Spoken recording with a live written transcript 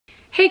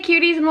Hey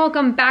cuties, and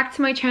welcome back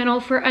to my channel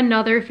for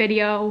another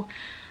video.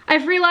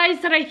 I've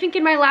realized that I think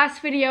in my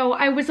last video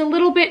I was a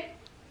little bit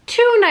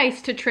too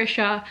nice to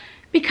Trisha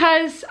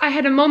because I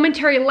had a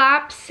momentary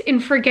lapse in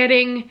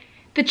forgetting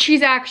that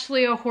she's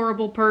actually a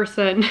horrible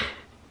person.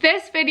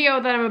 This video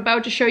that I'm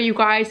about to show you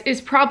guys is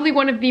probably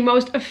one of the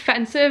most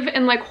offensive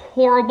and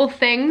horrible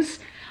things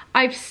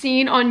I've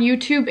seen on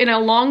YouTube in a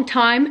long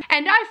time,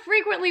 and I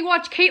frequently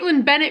watch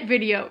Caitlin Bennett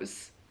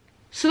videos.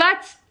 So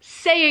that's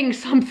saying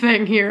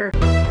something here.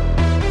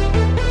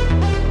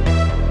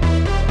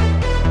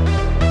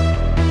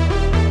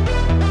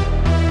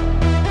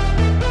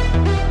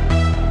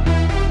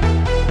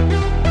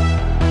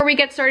 Before we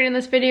get started in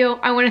this video,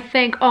 I want to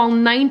thank all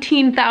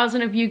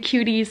 19,000 of you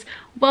cuties.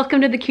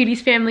 Welcome to the Cuties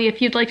family.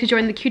 If you'd like to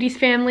join the Cuties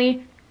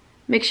family,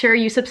 make sure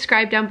you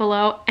subscribe down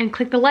below and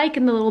click the like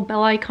and the little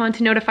bell icon to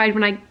be notified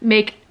when I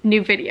make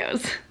new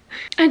videos.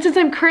 And since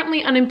I'm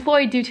currently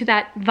unemployed due to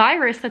that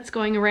virus that's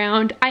going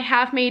around, I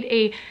have made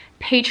a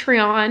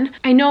Patreon.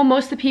 I know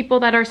most of the people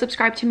that are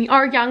subscribed to me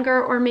are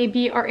younger or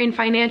maybe are in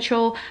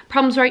financial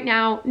problems right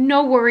now.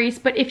 No worries,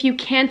 but if you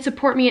can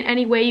support me in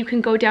any way, you can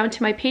go down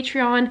to my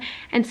Patreon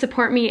and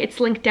support me.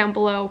 It's linked down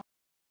below.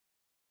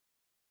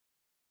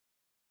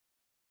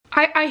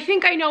 I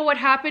think I know what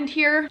happened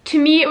here. To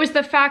me, it was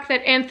the fact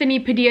that Anthony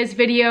Padilla's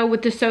video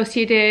with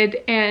dissociated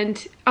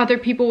and other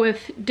people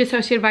with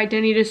dissociative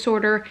identity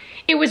disorder,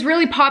 it was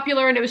really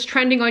popular and it was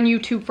trending on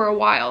YouTube for a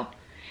while.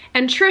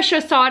 And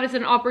Trisha saw it as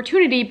an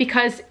opportunity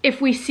because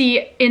if we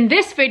see in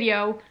this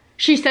video,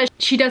 she says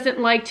she doesn't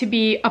like to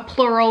be a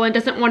plural and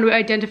doesn't want to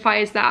identify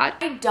as that.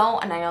 I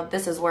don't, and I know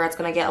this is where it's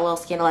gonna get a little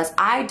scandalous,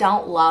 I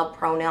don't love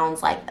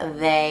pronouns like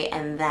they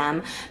and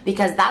them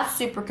because that's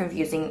super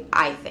confusing,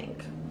 I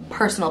think.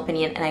 Personal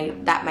opinion,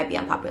 and that might be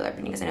unpopular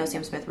opinion because I know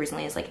Sam Smith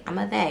recently is like, I'm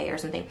a they or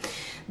something.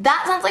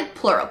 That sounds like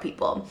plural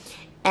people.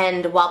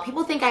 And while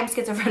people think I'm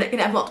schizophrenic and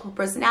have multiple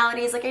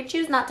personalities, I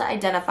choose not to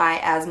identify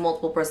as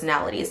multiple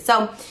personalities.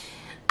 So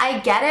I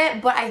get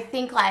it, but I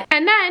think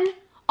And then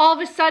all of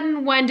a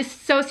sudden when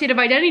dissociative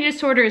identity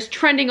disorder is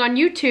trending on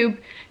YouTube,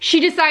 she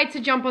decides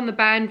to jump on the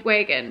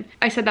bandwagon.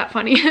 I said that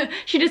funny.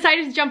 She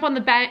decided to jump on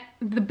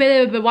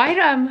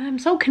I'm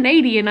so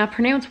Canadian, I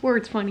pronounce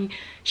words funny.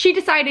 She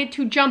decided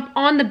to jump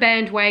on the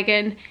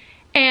bandwagon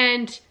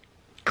and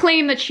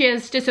claim that she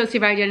has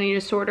dissociative identity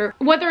disorder.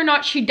 Whether or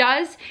not she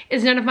does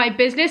is none of my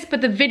business,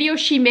 but the video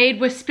she made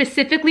was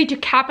specifically to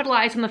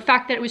capitalize on the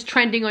fact that it was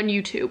trending on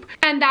YouTube.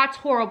 And that's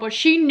horrible.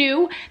 She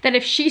knew that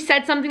if she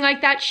said something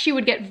like that, she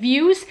would get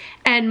views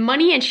and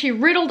money, and she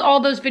riddled all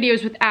those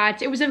videos with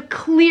ads. It was a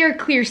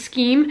clear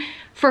scheme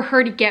for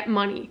her to get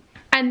money.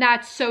 And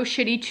that's so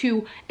shitty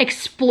to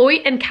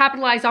exploit and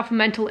capitalize off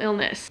mental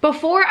illness.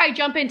 Before I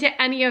jump into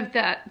any of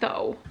that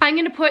though, I'm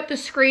gonna put the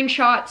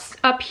screenshots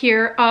up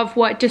here of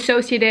what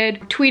Dissociated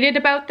tweeted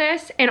about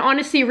this. And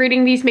honestly,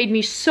 reading these made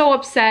me so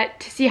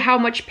upset to see how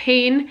much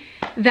pain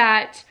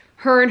that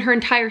her and her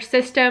entire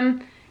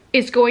system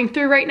is going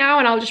through right now,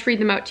 and I'll just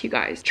read them out to you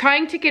guys.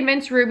 Trying to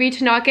convince Ruby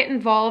to not get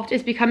involved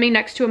is becoming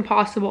next to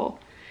impossible.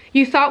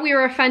 You thought we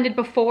were offended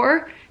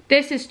before?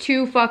 This is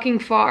too fucking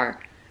far.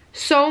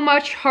 So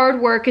much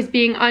hard work is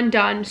being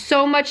undone.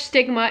 So much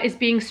stigma is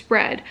being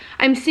spread.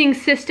 I'm seeing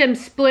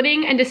systems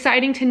splitting and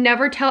deciding to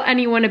never tell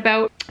anyone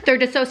about their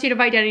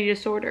dissociative identity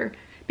disorder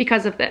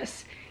because of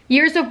this.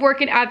 Years of work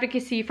and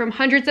advocacy from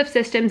hundreds of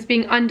systems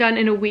being undone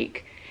in a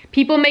week.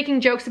 People making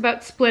jokes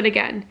about split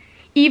again.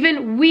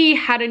 Even we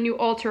had a new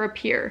alter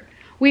appear.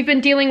 We've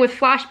been dealing with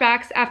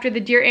flashbacks after the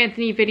Dear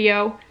Anthony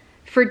video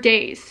for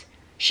days.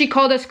 She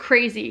called us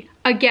crazy.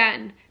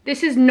 Again.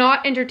 This is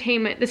not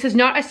entertainment. This is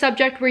not a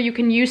subject where you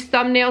can use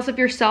thumbnails of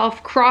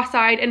yourself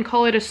cross-eyed and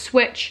call it a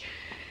switch.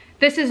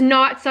 This is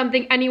not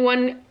something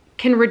anyone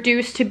can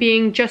reduce to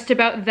being just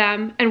about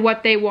them and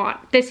what they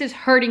want. This is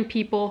hurting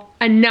people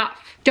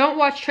enough. Don't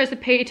watch Trisha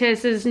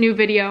Paytas' new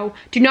video.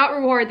 Do not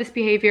reward this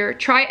behavior.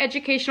 Try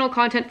educational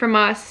content from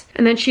us.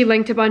 And then she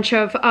linked a bunch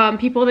of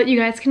people that you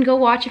guys can go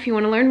watch if you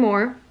want to learn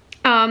more.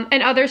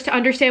 And others to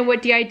understand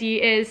what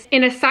D.I.D is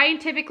in a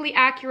scientifically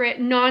accurate,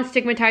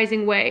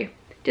 non-stigmatizing way.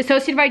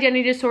 Dissociative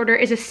identity disorder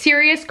is a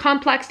serious,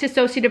 complex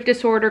dissociative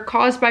disorder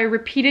caused by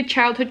repeated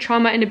childhood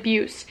trauma and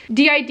abuse.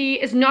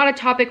 D.I.D is not a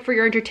topic for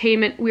your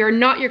entertainment. We are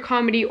not your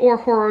comedy or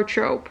horror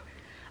trope.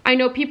 I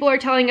know people are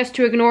telling us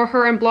to ignore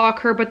her and block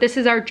her, but this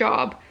is our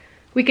job.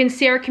 We can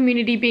see our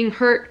community being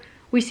hurt.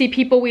 We see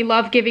people we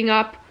love giving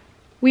up.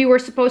 We were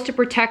supposed to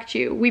protect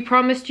you. We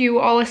promised you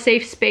all a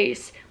safe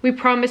space. We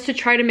promised to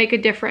try to make a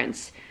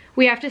difference.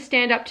 We have to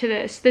stand up to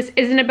this. This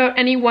isn't about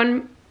any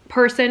one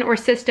person or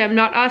system,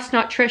 not us,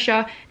 not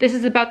Trisha. This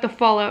is about the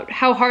fallout,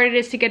 how hard it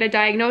is to get a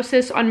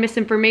diagnosis, on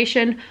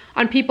misinformation,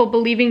 on people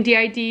believing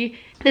D.I.D.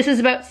 This is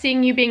about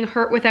seeing you being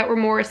hurt without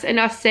remorse and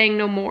us saying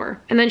no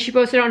more. And then she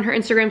posted on her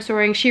Instagram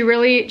story, and she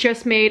really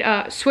just made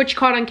a switch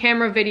caught on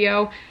camera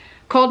video,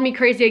 called me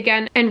crazy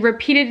again, and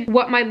repeated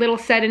what my little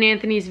said in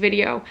Anthony's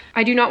video.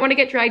 I do not want to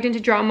get dragged into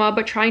drama,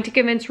 but trying to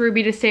convince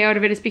Ruby to stay out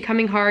of it is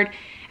becoming hard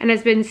and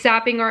has been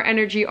sapping our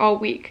energy all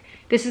week.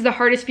 This is the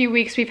hardest few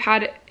weeks we've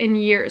had in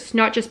years,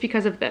 not just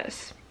because of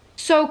this.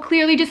 so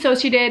clearly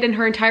dissociated, and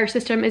her entire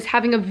system is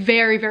having a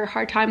very, very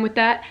hard time with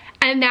that.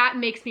 And that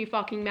makes me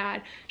fucking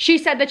mad. She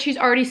said that she's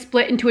already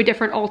split into a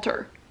different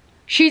altar.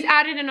 She's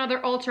added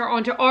another altar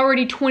onto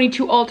already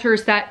 22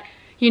 altars that,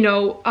 you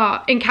know,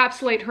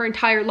 encapsulate her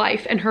entire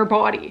life and her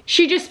body.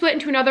 She just split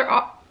into another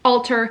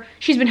altar.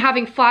 She's been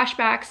having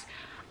flashbacks.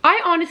 I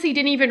honestly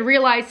didn't even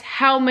realize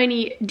how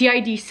many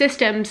D.I.D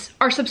systems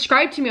are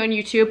subscribed to me on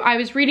YouTube. I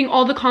was reading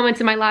all the comments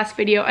in my last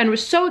video and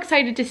was so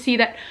excited to see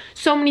that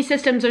so many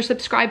systems are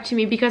subscribed to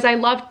me, because I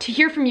love to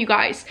hear from you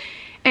guys.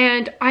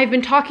 And I've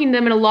been talking to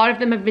them, and a lot of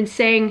them have been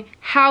saying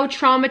how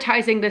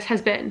traumatizing this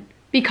has been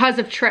because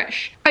of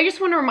Trish. I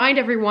just want to remind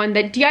everyone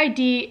that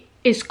D.I.D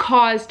is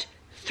caused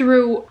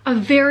through a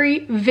very,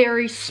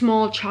 very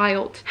small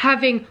child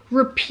having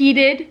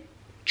repeated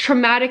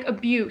traumatic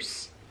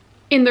abuse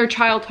in their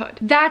childhood.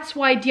 That's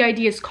why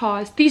D.I.D is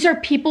caused. These are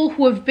people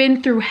who have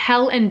been through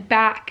hell and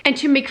back. And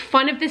to make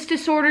fun of this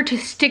disorder, to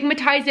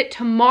stigmatize it,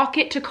 to mock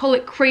it, to call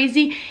it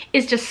crazy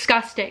is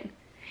disgusting.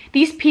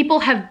 These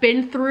people have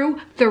been through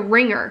the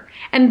ringer,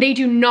 and they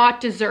do not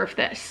deserve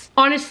this.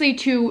 Honestly,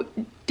 to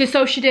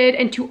Dissociated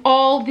and to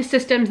all the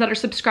systems that are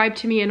subscribed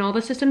to me and all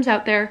the systems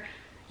out there,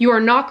 you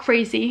are not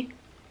crazy.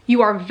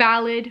 You are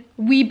valid.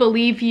 We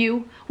believe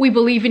you. We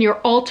believe in your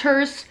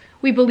altars.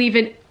 We believe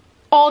in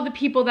all the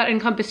people that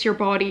encompass your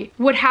body.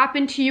 What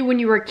happened to you when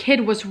you were a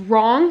kid was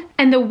wrong,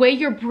 and the way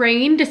your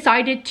brain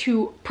decided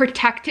to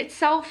protect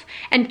itself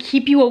and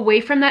keep you away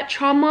from that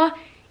trauma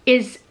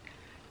is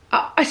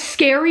a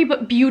scary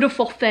but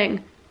beautiful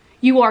thing.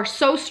 You are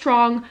so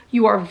strong,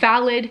 you are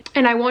valid,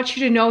 and I want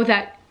you to know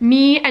that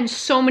me and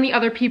so many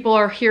other people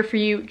are here for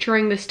you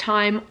during this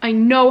time. I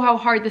know how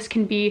hard this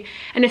can be,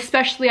 and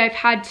especially I've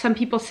had some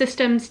people's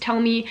systems tell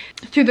me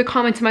through the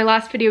comments in my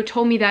last video,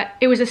 told me that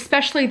it was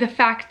especially the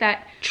fact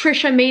that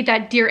Trisha made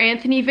that Dear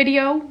Anthony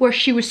video where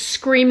she was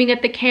screaming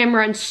at the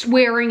camera and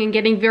swearing and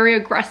getting very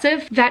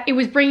aggressive, that it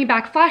was bringing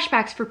back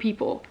flashbacks for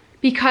people,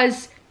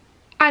 because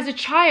as a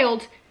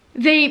child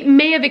they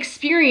may have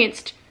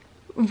experienced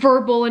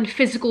verbal and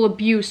physical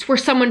abuse where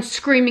someone's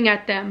screaming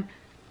at them.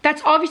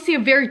 That's obviously a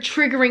very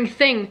triggering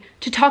thing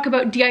to talk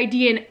about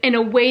D.I.D in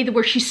a way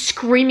where she's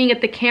screaming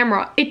at the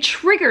camera. It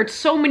triggered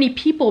so many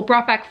people,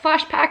 brought back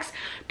flashbacks,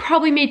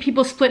 probably made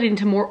people split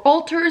into more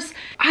altars.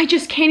 I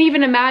just can't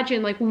even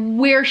imagine like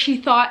where she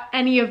thought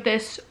any of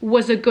this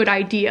was a good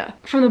idea.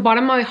 From the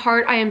bottom of my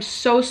heart, I am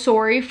so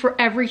sorry for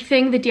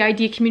everything the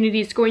D.I.D community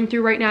is going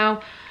through right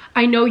now.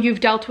 I know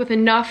you've dealt with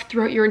enough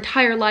throughout your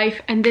entire life,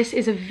 and this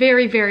is a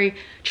very, very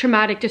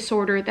traumatic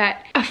disorder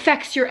that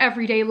affects your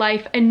everyday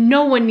life, and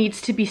no one needs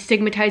to be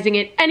stigmatizing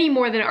it any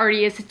more than it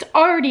already is. It's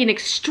already an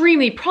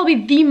extremely,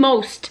 probably the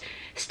most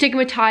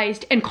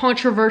stigmatized and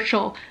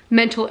controversial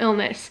mental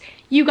illness.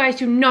 You guys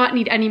do not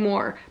need any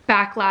more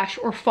backlash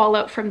or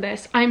fallout from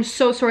this. I'm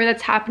so sorry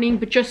that's happening,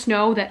 but just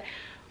know that,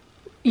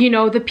 you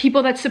know, the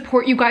people that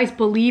support you guys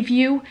believe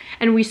you,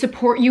 and we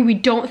support you. We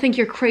don't think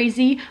you're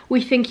crazy.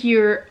 We think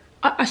you're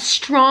a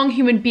strong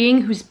human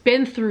being who's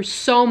been through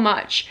so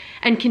much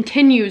and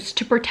continues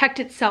to protect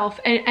itself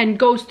and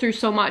goes through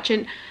so much.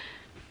 And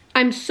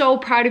I'm so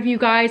proud of you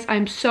guys. I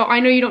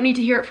know you don't need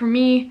to hear it from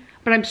me,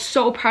 but I'm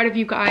so proud of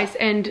you guys,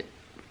 and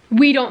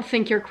we don't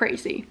think you're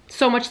crazy.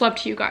 So much love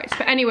to you guys.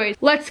 But anyways,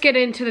 let's get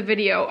into the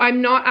video. I'm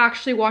not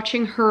actually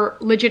watching her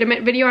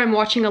legitimate video. I'm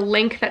watching a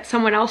link that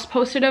someone else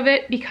posted of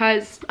it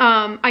because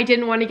I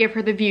didn't want to give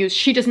her the views.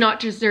 She does not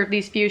deserve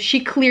these views.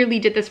 She clearly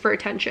did this for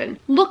attention.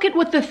 Look at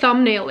what the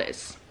thumbnail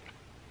is.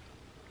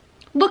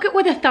 Look at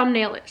what the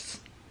thumbnail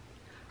is.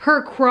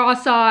 Her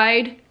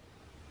cross-eyed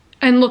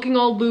and looking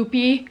all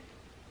loopy.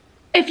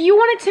 If you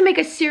wanted to make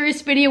a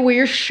serious video where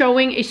you're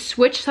showing a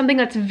switch, something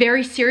that's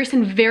very serious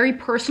and very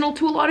personal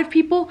to a lot of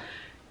people,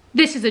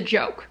 this is a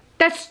joke.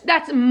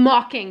 That's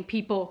mocking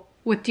people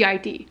with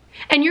D.I.D.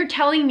 And you're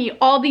telling me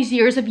all these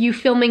years of you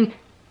filming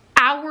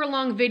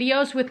hour-long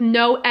videos with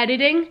no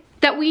editing,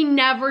 that we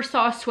never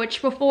saw a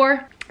switch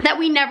before? That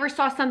we never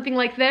saw something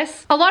like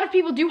this? A lot of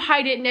people do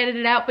hide it and edit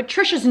it out, but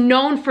Trisha's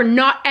known for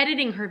not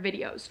editing her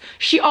videos.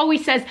 She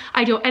always says,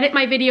 I don't edit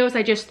my videos,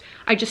 I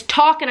just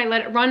talk and I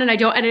let it run and I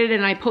don't edit it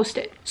and I post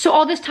it. So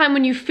all this time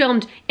when you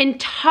filmed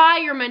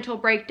entire mental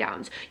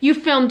breakdowns, you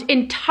filmed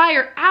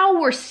entire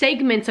hour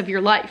segments of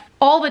your life,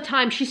 all the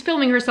time. She's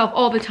filming herself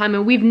all the time,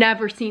 and we've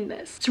never seen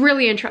this. It's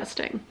really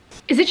interesting.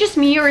 Is it just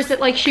me, or is it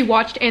like she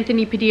watched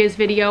Anthony Padilla's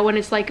video and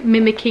it's like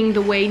mimicking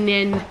the way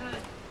Nin...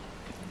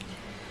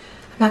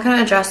 I'm not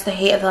gonna address the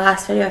hate of the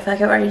last video. I feel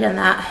like I've already done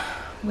that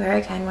where I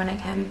can, when I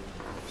can,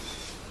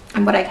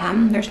 and what I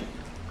can. There's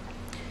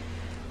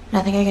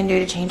nothing I can do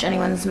to change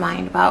anyone's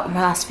mind about my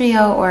last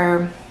video,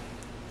 or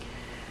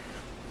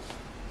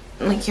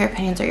like, your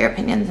opinions are your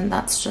opinions, and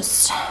that's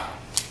just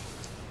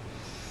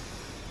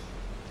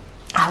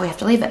how we have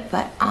to leave it.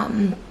 But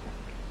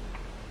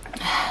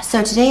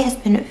so today has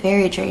been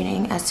very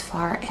draining as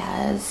far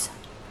as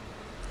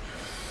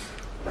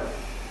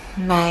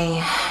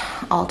my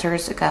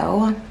altars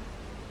go.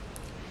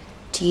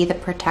 D, the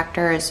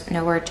protector, is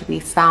nowhere to be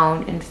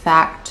found. In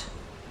fact,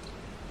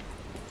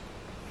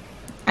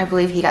 I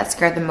believe he got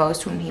scared the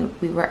most when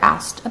we were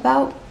asked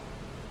about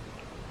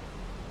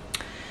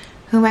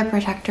who my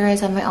protector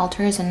is on my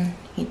altars, and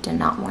he did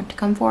not want to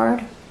come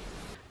forward.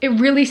 It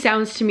really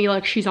sounds to me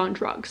like she's on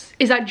drugs.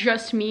 Is that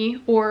just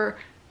me? Or,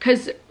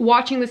 because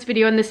watching this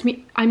video, and this,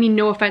 I mean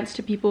no offense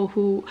to people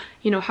who,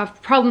 you know,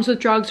 have problems with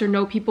drugs or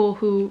know people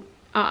who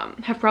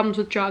have problems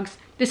with drugs.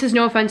 This is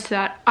no offense to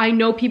that. I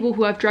know people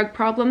who have drug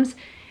problems,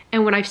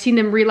 and when I've seen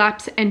them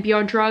relapse and be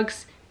on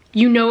drugs,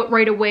 you know it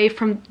right away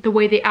from the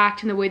way they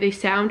act and the way they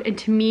sound. And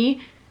to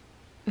me,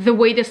 the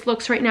way this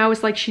looks right now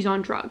is like she's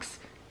on drugs.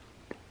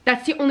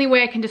 That's the only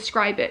way I can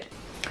describe it.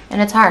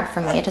 And it's hard for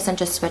me. It doesn't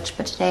just switch,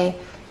 but today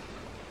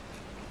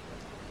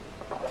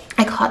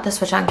I caught the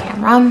switch on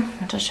camera.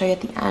 I'll just show you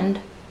at the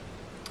end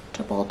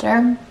to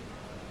Boulder.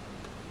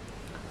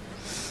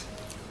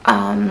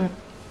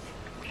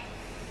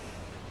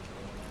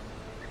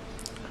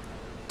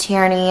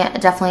 Tierney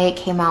definitely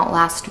came out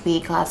last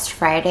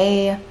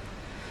Friday,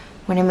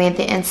 when I made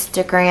the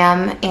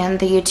Instagram and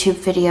the YouTube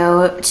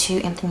video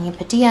to Anthony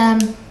Padilla.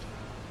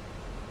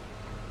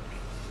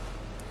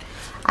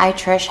 I,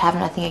 Trish, have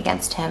nothing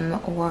against him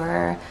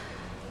or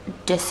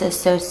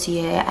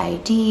disassociate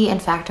ID. In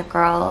fact, a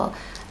girl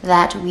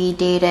that we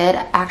dated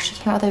actually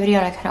came out with a video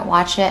and I couldn't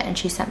watch it, and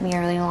she sent me a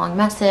really long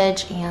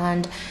message,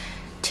 and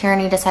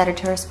Tierney decided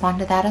to respond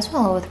to that as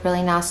well with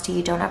really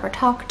nasty, don't ever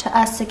talk to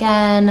us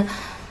again.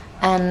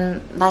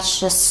 And that's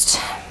just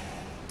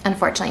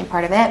unfortunately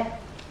part of it.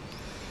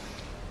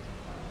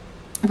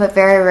 But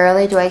very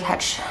rarely do I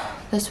catch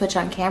the switch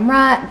on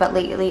camera, but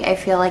lately I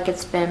feel like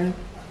it's been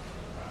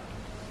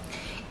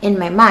in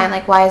my mind,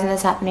 like, why isn't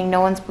this happening?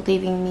 No one's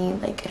believing me.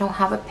 Like, I don't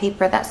have a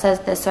paper that says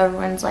this, so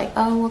everyone's like,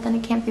 oh, well then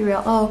it can't be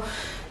real. Oh,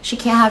 she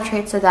can't have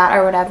traits of that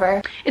or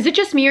whatever. Is it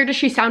just me, or does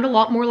she sound a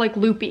lot more like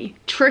loopy?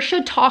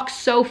 Trisha talks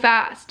so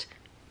fast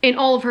in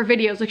all of her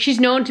videos. Like, she's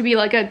known to be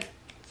like a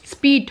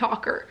speed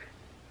talker,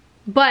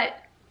 but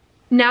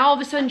now all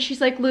of a sudden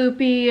she's like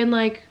loopy and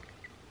like,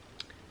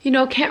 you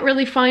know, can't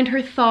really find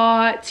her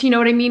thoughts, you know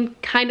what I mean?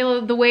 Kind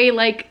of the way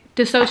like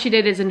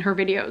Dissociated is in her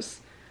videos,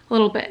 a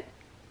little bit.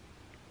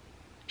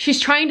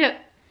 She's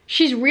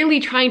really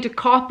trying to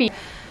copy.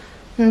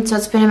 And so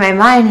it's been in my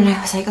mind, and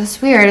I was like, oh,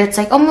 it's weird. It's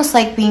like almost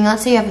like being,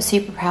 let's say you have a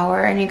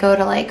superpower and you go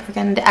to like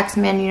freaking the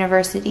X-Men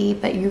university,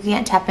 but you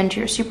can't tap into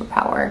your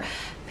superpower.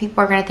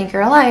 People are gonna think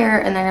you're a liar,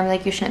 and they're gonna be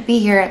like, you shouldn't be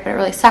here, but it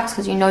really sucks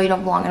because you know you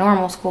don't belong in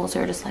normal school, so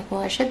you're just like, well,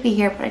 I should be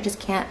here, but I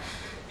just can't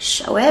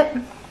show it.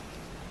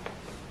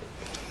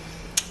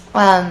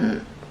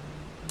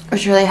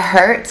 Which really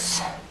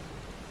hurts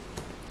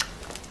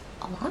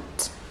a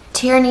lot.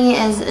 Tierney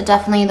is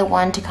definitely the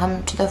one to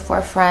come to the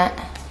forefront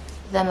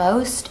the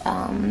most.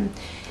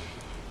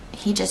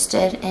 He just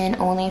did an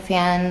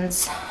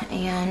OnlyFans,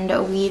 and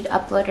we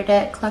uploaded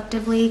it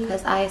collectively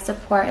because I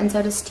support, and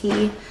so does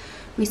T.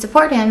 We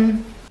support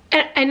him.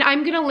 And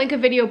I'm gonna link a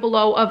video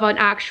below of an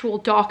actual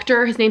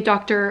doctor. His name's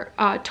Dr.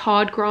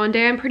 Todd Grande,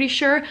 I'm pretty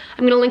sure.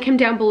 I'm gonna link him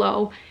down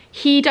below.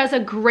 He does a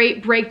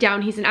great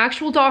breakdown. He's an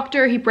actual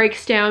doctor. He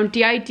breaks down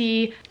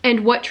D.I.D.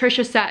 and what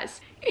Trisha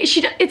says.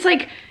 It's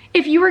like,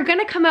 if you were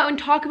gonna come out and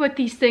talk about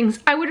these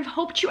things, I would have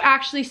hoped you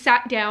actually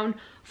sat down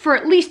for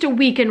at least a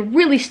week and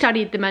really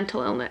studied the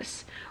mental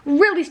illness.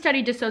 Really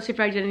studied dissociative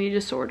identity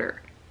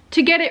disorder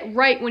to get it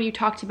right when you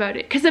talked about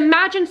it. Because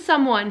imagine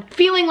someone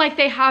feeling like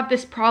they have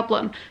this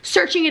problem,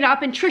 searching it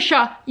up, and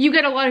Trisha, you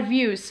get a lot of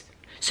views.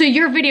 So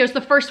your video is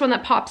the first one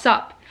that pops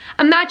up.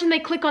 Imagine they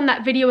click on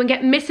that video and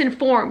get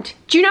misinformed.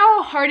 Do you know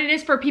how hard it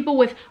is for people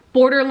with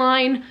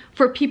borderline,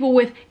 for people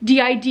with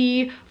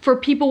D.I.D, for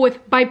people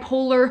with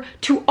bipolar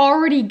to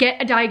already get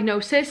a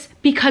diagnosis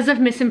because of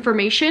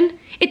misinformation?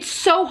 It's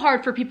so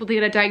hard for people to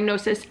get a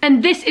diagnosis,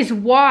 and this is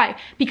why,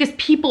 because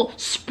people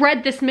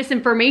spread this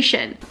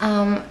misinformation. You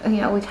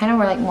know, we kind of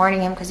were like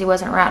mourning him because he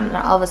wasn't around, and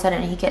all of a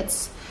sudden he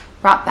gets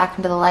brought back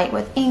into the light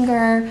with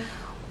anger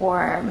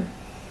or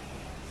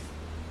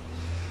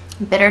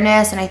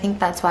bitterness, and I think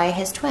that's why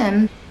his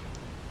twin,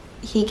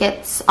 he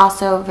gets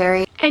also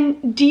very...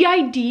 And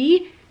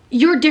D.I.D,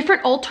 your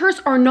different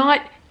alters are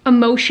not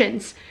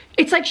emotions.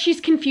 It's like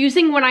she's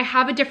confusing when I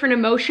have a different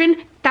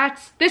emotion,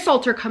 that's this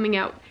alter coming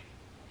out.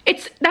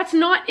 That's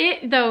not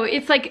it though.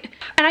 It's like,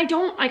 and I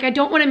don't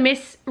want to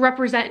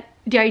misrepresent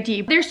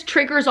D.I.D. There's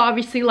triggers,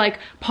 obviously, like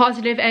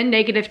positive and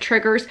negative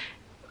triggers.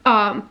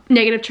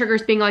 Negative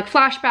triggers being like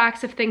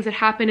flashbacks of things that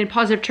happen, and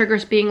positive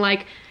triggers being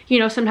like, you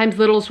know, sometimes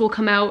littles will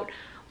come out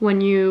when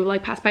you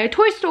like pass by a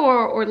toy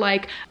store or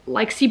like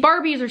see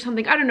Barbies or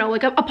something. I don't know,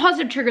 like a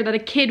positive trigger that a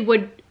kid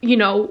would, you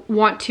know,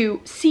 want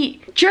to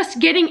see. Just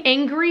getting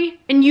angry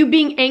and you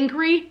being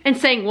angry and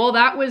saying, well,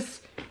 that was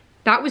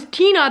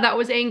Tina that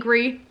was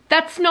angry.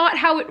 That's not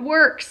how it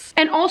works.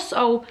 And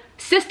also,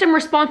 system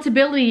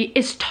responsibility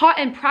is taught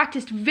and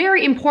practiced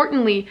very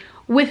importantly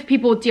with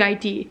people with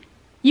D.I.D.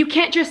 You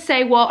can't just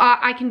say, well,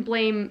 I can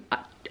blame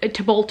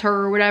Tabolter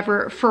or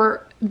whatever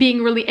for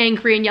being really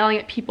angry and yelling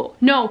at people.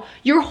 No,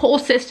 your whole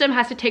system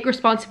has to take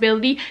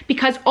responsibility,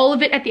 because all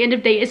of it at the end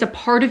of the day is a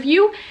part of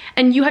you,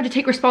 and you have to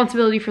take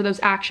responsibility for those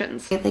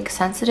actions. Like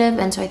sensitive,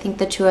 and so I think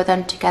the two of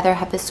them together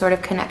have this sort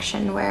of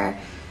connection where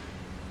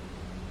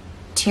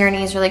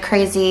Tierney is really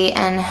crazy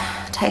and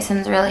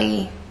Tyson's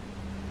really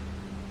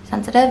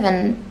sensitive,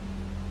 and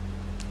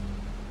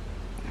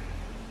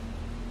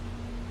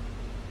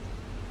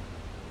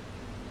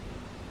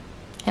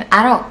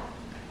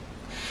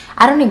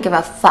I don't even give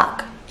a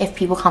fuck if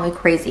people call me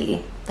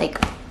crazy. Like,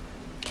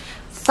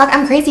 fuck,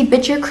 I'm crazy,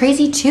 bitch, you're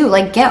crazy too.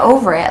 Like, get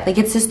over it. Like,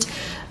 it's just,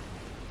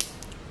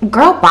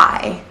 girl,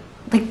 bye.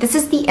 Like, this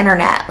is the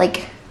internet.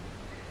 Like,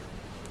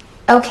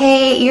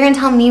 okay, you're gonna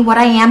tell me what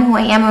I am, who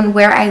I am, and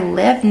where I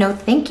live? No,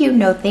 thank you.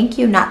 No, thank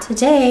you. Not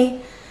today.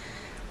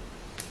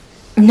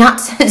 Not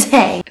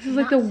today. This is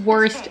like the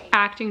worst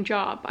acting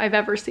job I've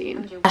ever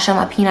seen. I show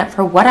my peanut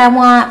for what I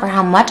want, for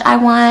how much I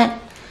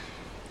want,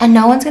 and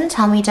no one's gonna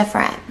tell me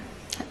different.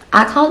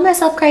 I called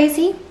myself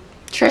crazy.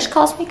 Trish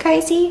calls me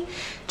crazy.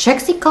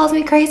 Trixie calls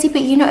me crazy,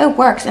 but you know it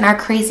works in our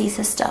crazy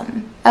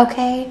system,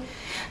 okay?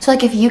 So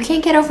like, if you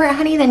can't get over it,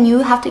 honey, then you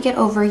have to get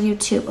over you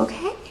too,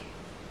 okay?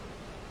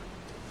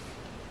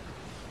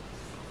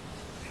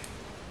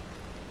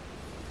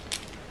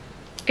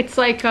 It's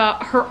like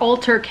her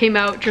alter came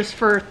out just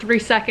for 3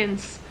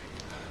 seconds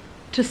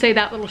to say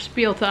that little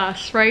spiel to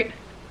us, right?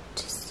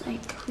 Just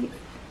like,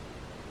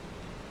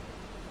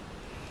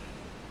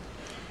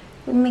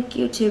 we make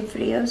YouTube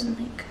videos and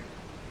like,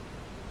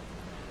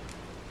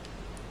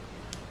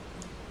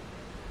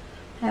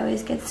 I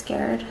always get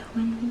scared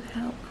when we put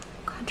out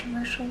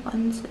controversial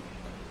ones.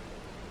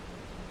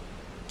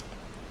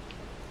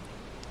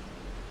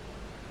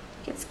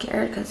 Get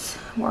scared because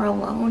we're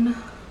alone.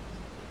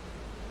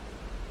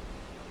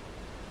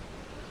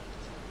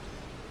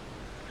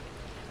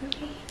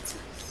 Everybody hates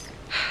us.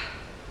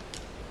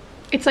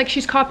 It's like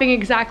she's copying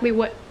exactly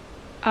what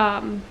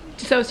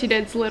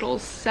Dissociated's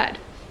Littles said.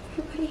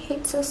 Everybody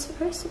hates us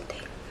for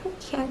something we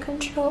can't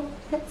control.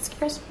 That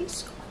scares me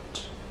so much.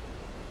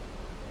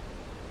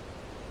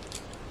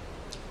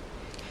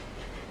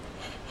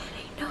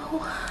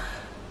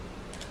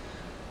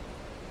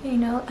 And I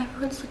know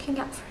everyone's looking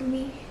out for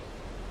me,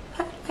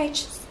 but I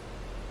just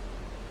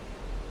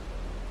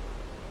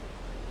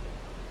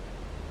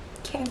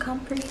can't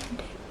comprehend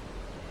it.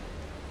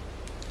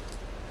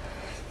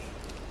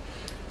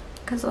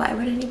 Because why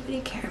would anybody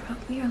care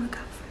about me or look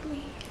out for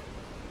me?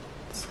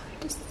 So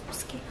I'm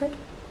scared.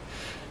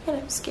 And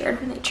I'm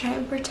scared when they try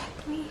and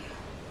protect me.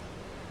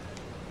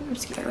 I'm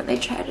scared when they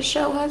try to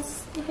show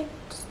us. And I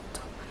just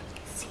don't want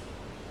to see.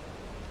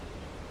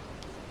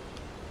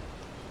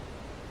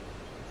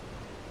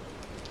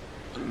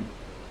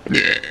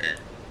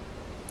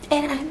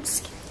 And I'm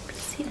scared to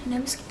see it, and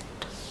I'm scared to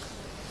talk.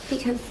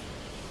 Because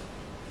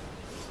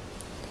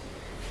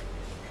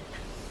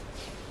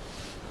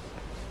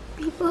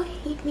people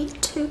hate me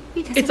too.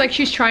 Because It's like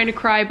she's trying to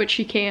cry, but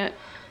she can't.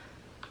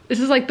 This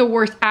is like the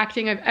worst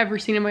acting I've ever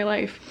seen in my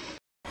life.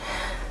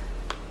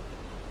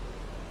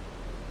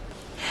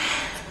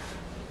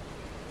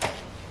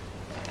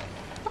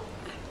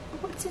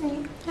 What's in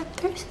you? I'm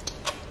thirsty.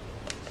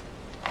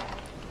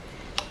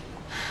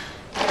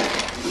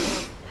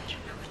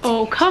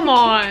 Oh, come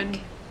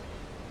on.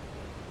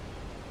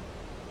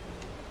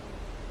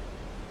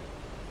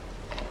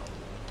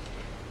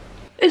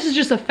 This is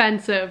just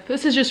offensive.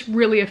 This is just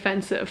really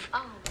offensive.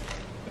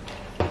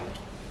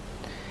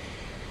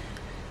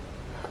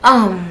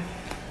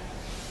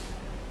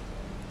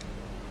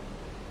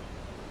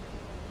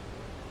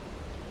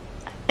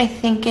 I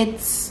think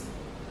it's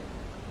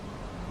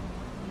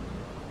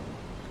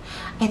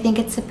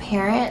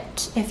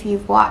apparent, if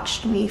you've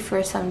watched me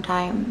for some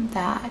time,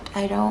 that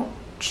I don't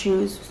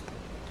choose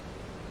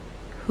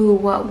who,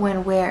 what,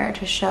 when, where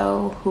to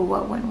show who,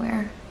 what, when,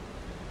 where.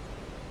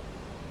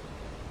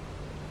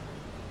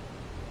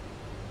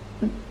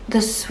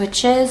 The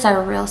switches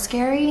are real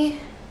scary,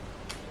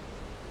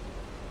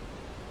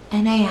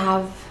 and I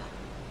have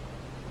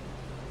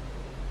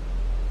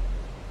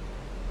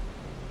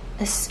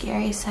a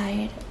scary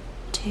side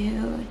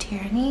to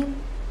tyranny.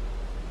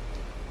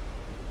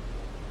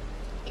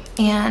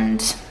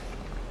 And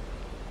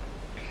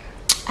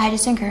I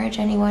just encourage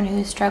anyone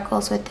who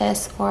struggles with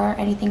this or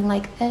anything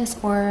like this,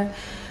 or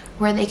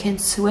where they can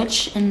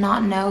switch and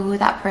not know who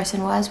that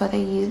person was, whether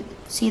you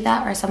see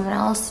that or someone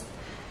else,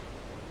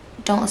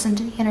 don't listen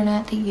to the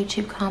internet, the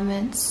YouTube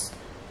comments.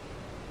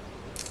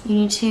 You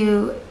need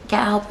to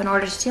get help in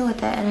order to deal with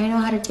it. And I know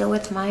how to deal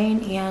with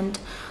mine, and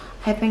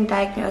I've been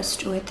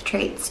diagnosed with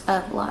traits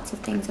of lots of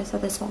things. I've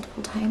said this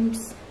multiple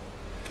times.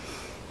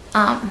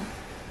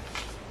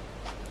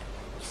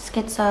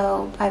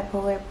 Schizo,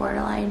 bipolar,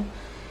 borderline,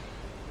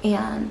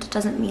 and it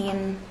doesn't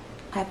mean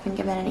I've been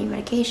given any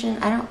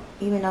medication. I don't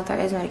even know if there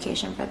is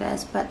medication for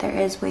this, but there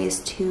is ways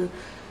to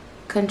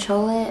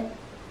control it,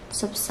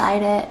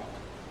 subside it,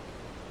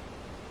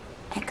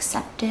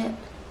 accept it,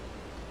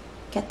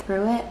 get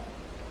through it,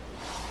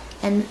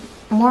 and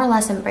more or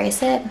less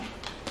embrace it.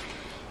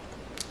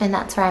 And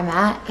that's where I'm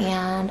at,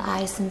 and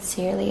I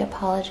sincerely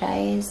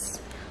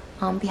apologize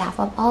on behalf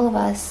of all of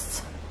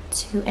us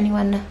to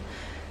anyone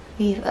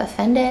we've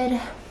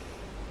offended,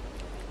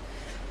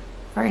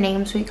 or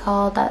names we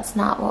called. That's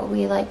not what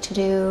we like to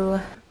do.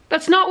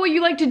 That's not what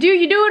you like to do.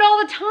 You do it all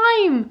the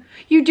time.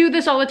 You do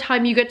this all the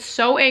time. You get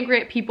so angry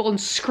at people and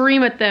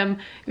scream at them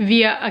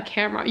via a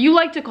camera. You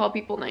like to call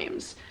people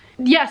names.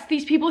 Yes,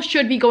 these people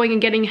should be going and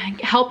getting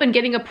help and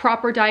getting a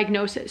proper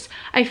diagnosis.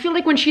 I feel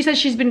like when she says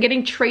she's been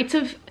getting traits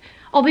of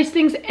all these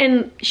things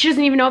and she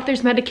doesn't even know if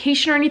there's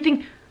medication or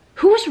anything,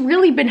 who's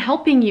really been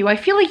helping you? I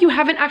feel like you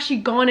haven't actually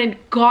gone and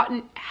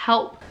gotten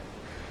help.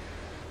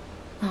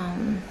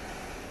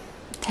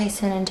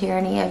 Tyson and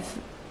Tierney have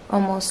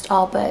almost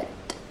all but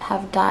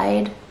have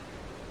died,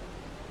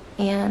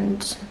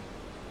 and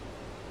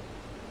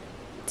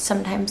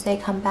sometimes they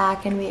come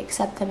back and we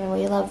accept them and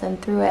we love them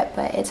through it,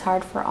 but it's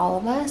hard for all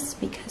of us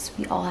because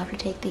we all have to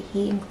take the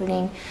heat,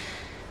 including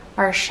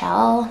our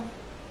shell.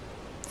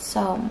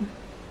 So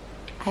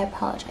I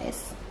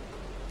apologize,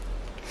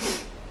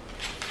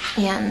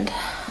 and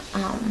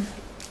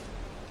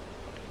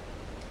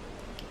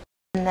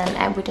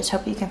then we just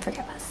hope you can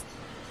forgive us.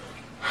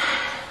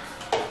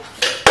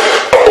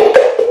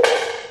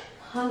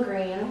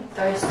 Hungry and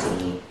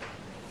thirsty.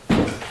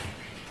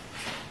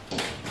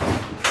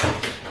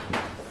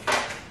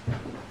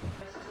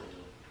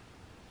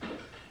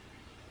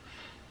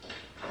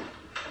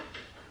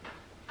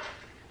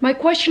 My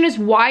question is,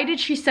 why did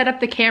she set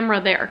up the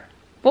camera there?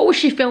 What was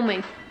she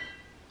filming?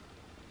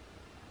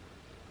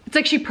 It's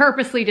like she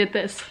purposely did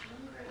this.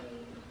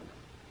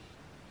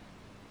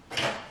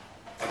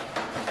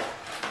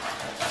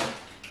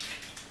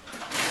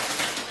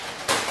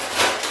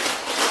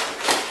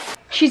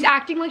 She's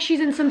acting like she's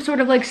in some sort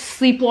of like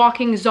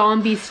sleepwalking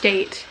zombie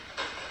state.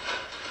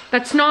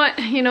 That's not,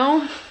 you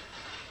know?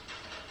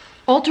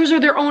 Alters are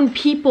their own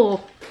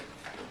people.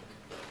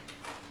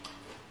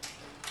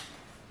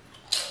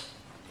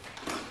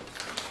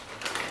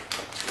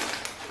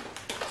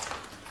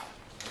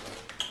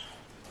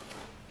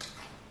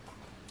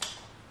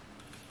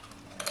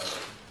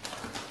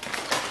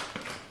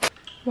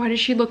 Why does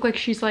she look like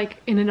she's like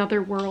in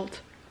another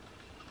world?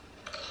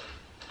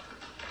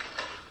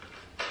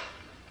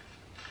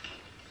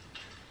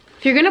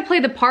 If you're gonna play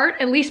the part,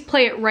 at least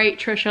play it right,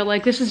 Trisha.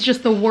 Like, this is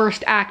just the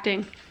worst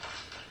acting.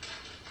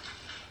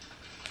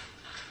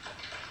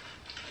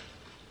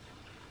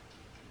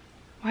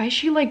 Why is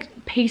she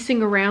like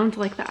pacing around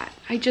like that?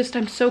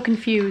 I'm so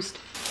confused.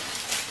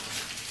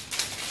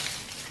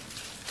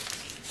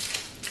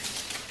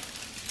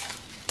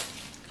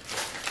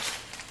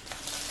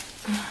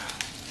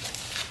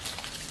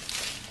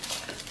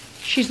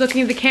 She's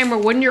looking at the camera.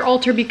 Wouldn't your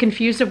alter be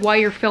confused of why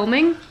you're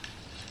filming?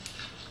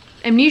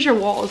 Amnesia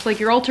walls, like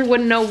your alter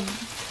wouldn't know.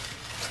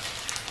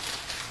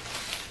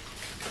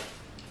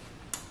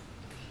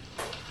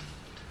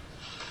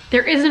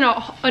 There isn't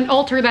an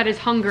alter that is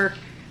hunger.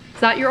 Is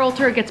that your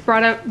alter? It gets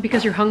brought out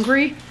because you're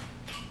hungry?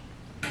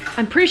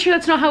 I'm pretty sure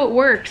that's not how it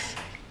works.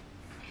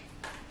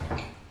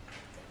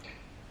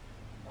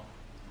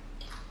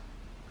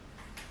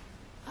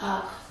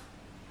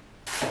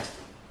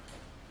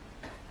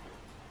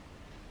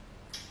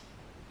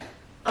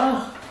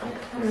 Oh, my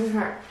tummy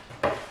hurt.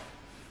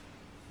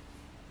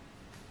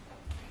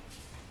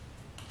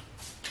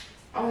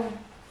 Oh.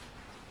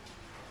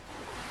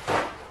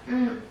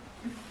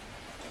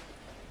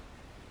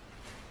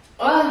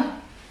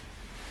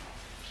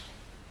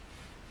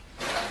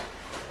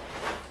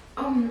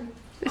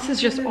 This is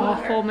just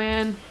awful,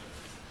 man.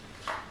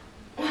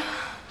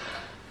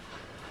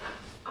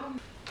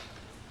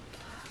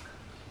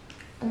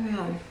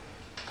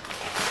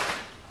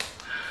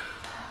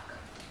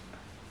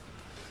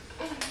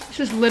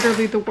 This is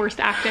literally the worst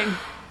acting.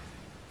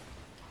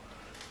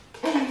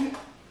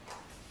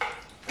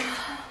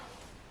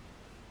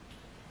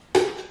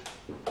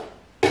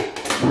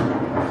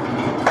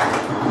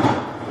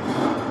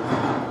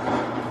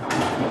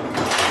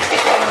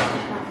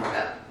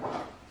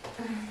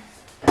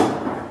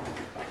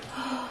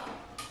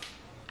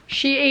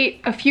 She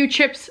ate a few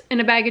chips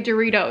and a bag of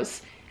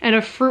Doritos and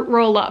a fruit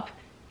roll up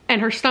and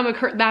her stomach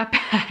hurt that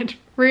bad.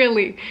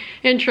 Really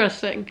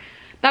interesting.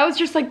 That was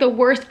just like the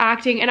worst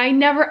acting, and I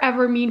never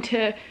ever mean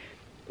to,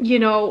 you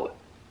know,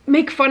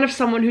 make fun of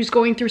someone who's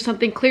going through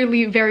something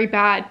clearly very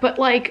bad, but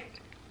like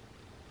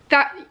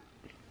that,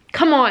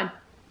 come on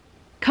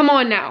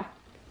now.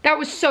 That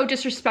was so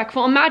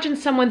disrespectful. Imagine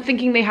someone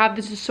thinking they have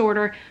this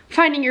disorder,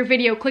 finding your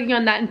video, clicking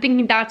on that and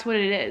thinking that's what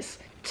it is.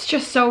 It's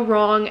just so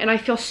wrong, and I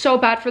feel so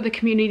bad for the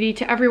community,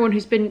 to everyone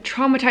who's been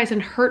traumatized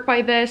and hurt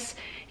by this.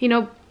 You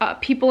know,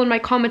 people in my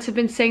comments have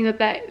been saying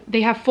that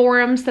they have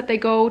forums that they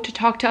go to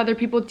talk to other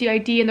people with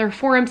D.I.D, and their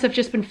forums have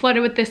just been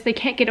flooded with this. They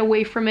can't get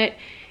away from it.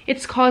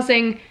 It's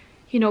causing,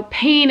 you know,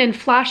 pain and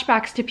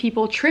flashbacks to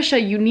people.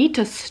 Trisha, you need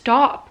to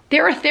stop.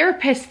 There are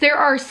therapists, there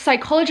are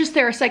psychologists,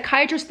 there are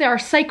psychiatrists, there are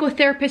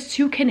psychotherapists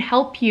who can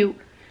help you.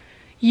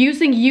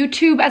 Using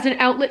YouTube as an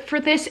outlet for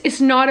this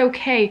is not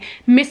okay.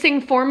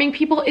 Misinforming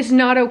people is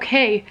not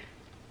okay.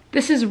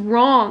 This is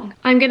wrong.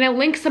 I'm gonna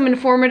link some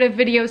informative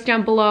videos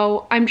down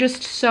below. I'm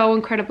just so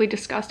incredibly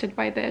disgusted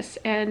by this,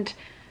 and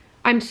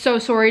I'm so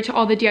sorry to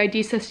all the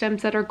D.I.D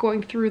systems that are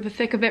going through the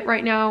thick of it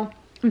right now.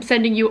 I'm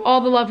sending you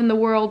all the love in the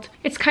world.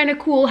 It's kind of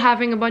cool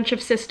having a bunch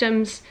of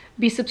systems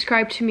be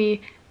subscribed to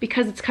me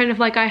because it's kind of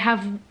like I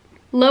have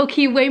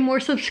low-key way more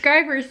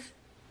subscribers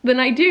than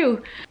I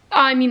do.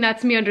 I mean,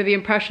 that's me under the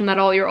impression that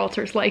all your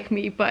alters like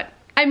me, but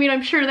I mean,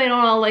 I'm sure they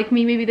don't all like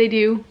me, maybe they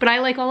do, but I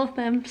like all of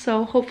them,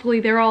 so hopefully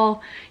they're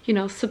all, you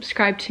know,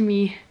 subscribed to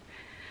me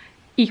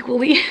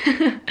equally.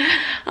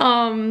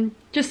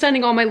 Just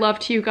sending all my love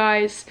to you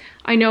guys.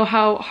 I know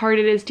how hard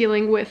it is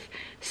dealing with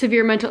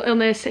severe mental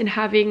illness and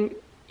having,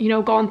 you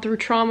know, gone through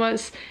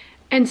traumas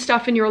and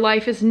stuff in your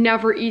life is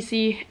never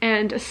easy,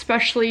 and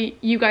especially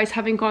you guys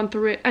having gone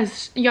through it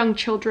as young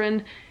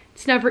children.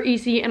 It's never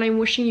easy, and I'm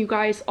wishing you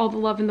guys all the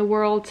love in the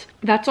world.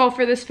 That's all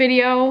for this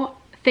video.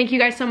 Thank you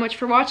guys so much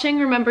for watching.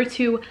 Remember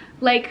to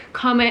like,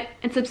 comment,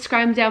 and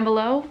subscribe down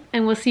below,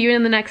 and we'll see you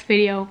in the next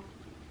video.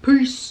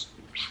 Peace.